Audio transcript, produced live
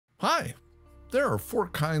Hi! There are 4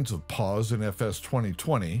 kinds of pause in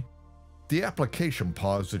FS2020. The application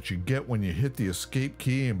pause that you get when you hit the escape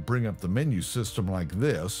key and bring up the menu system like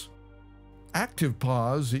this. Active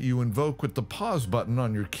pause that you invoke with the pause button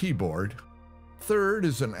on your keyboard. Third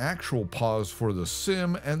is an actual pause for the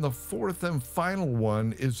sim, and the fourth and final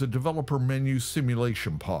one is a developer menu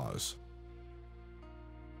simulation pause.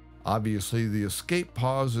 Obviously, the escape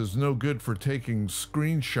pause is no good for taking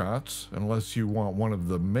screenshots unless you want one of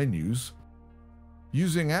the menus.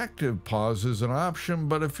 Using active pause is an option,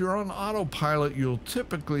 but if you're on autopilot, you'll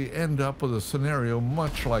typically end up with a scenario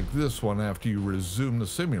much like this one after you resume the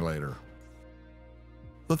simulator.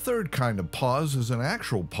 The third kind of pause is an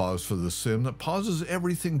actual pause for the sim that pauses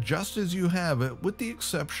everything just as you have it, with the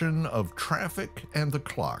exception of traffic and the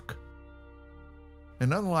clock.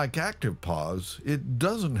 And unlike active pause, it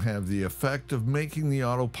doesn't have the effect of making the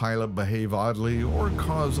autopilot behave oddly or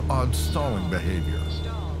cause odd stalling behavior.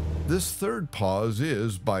 This third pause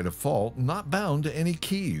is, by default, not bound to any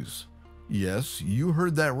keys. Yes, you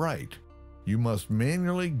heard that right. You must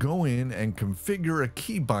manually go in and configure a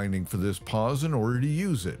key binding for this pause in order to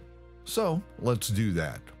use it. So, let's do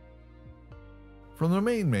that. From the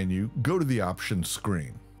main menu, go to the Options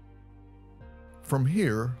screen. From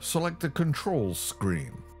here, select the Controls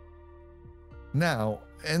screen. Now,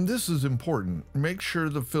 and this is important, make sure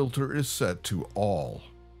the filter is set to All.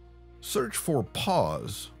 Search for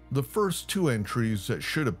Pause. The first 2 entries that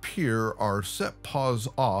should appear are Set Pause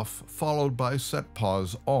Off followed by Set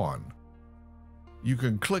Pause On. You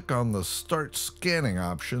can click on the Start Scanning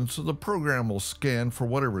option so the program will scan for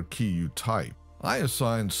whatever key you type. I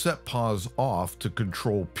assigned Set Pause Off to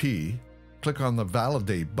Control P. Click on the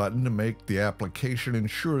Validate button to make the application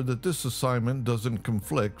ensure that this assignment doesn't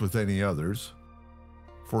conflict with any others.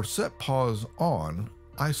 For Set Pause On,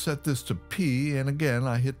 I set this to P, and again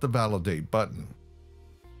I hit the Validate button.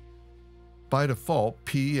 By default,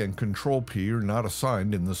 P and Control P are not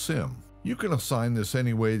assigned in the sim. You can assign this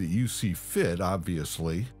any way that you see fit,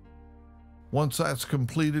 obviously. Once that's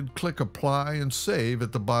completed, click Apply and Save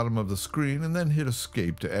at the bottom of the screen, and then hit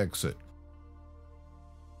Escape to exit.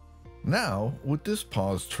 Now, with this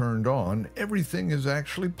pause turned on, everything is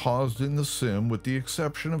actually paused in the sim with the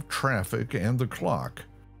exception of traffic and the clock.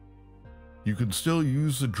 You can still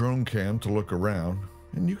use the drone cam to look around,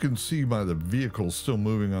 and you can see by the vehicles still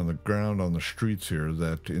moving on the ground on the streets here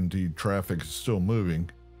that indeed traffic is still moving,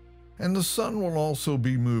 and the sun will also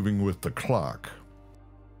be moving with the clock.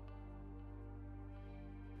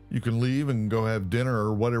 You can leave and go have dinner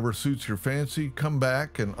or whatever suits your fancy, come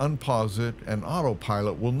back and unpause it, and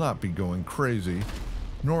autopilot will not be going crazy,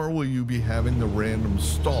 nor will you be having the random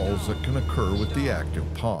stalls that can occur with the active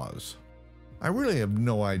pause. I really have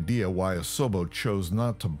no idea why Asobo chose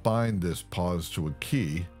not to bind this pause to a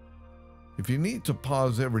key. If you need to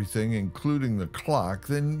pause everything, including the clock,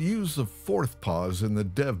 then use the 4th pause in the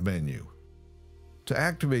Dev menu. To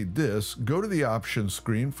activate this, go to the Options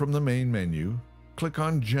screen from the main menu, click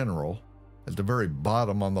on General. At the very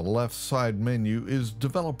bottom on the left side menu is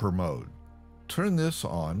Developer Mode. Turn this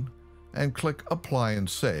on and click Apply and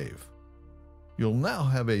Save. You'll now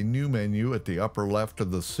have a new menu at the upper left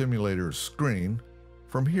of the simulator's screen.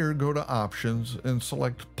 From here, go to Options and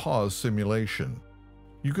select Pause Simulation.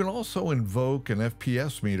 You can also invoke an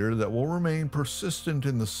FPS meter that will remain persistent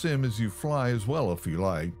in the sim as you fly as well if you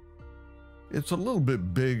like. It's a little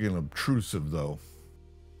bit big and obtrusive though.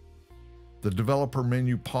 The developer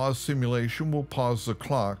menu pause simulation will pause the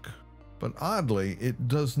clock, but oddly, it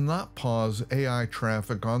does not pause AI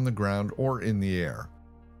traffic on the ground or in the air.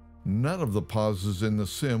 None of the pauses in the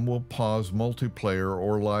sim will pause multiplayer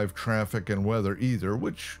or live traffic and weather either,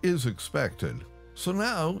 which is expected. So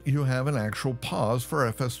now you have an actual pause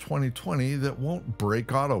for FS2020 that won't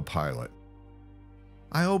break autopilot.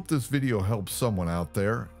 I hope this video helps someone out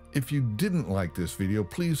there. If you didn't like this video,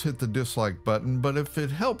 please hit the dislike button, but if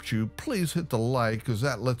it helped you, please hit the like, as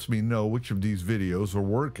that lets me know which of these videos are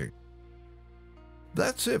working.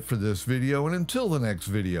 That's it for this video, and until the next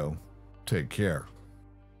video, take care.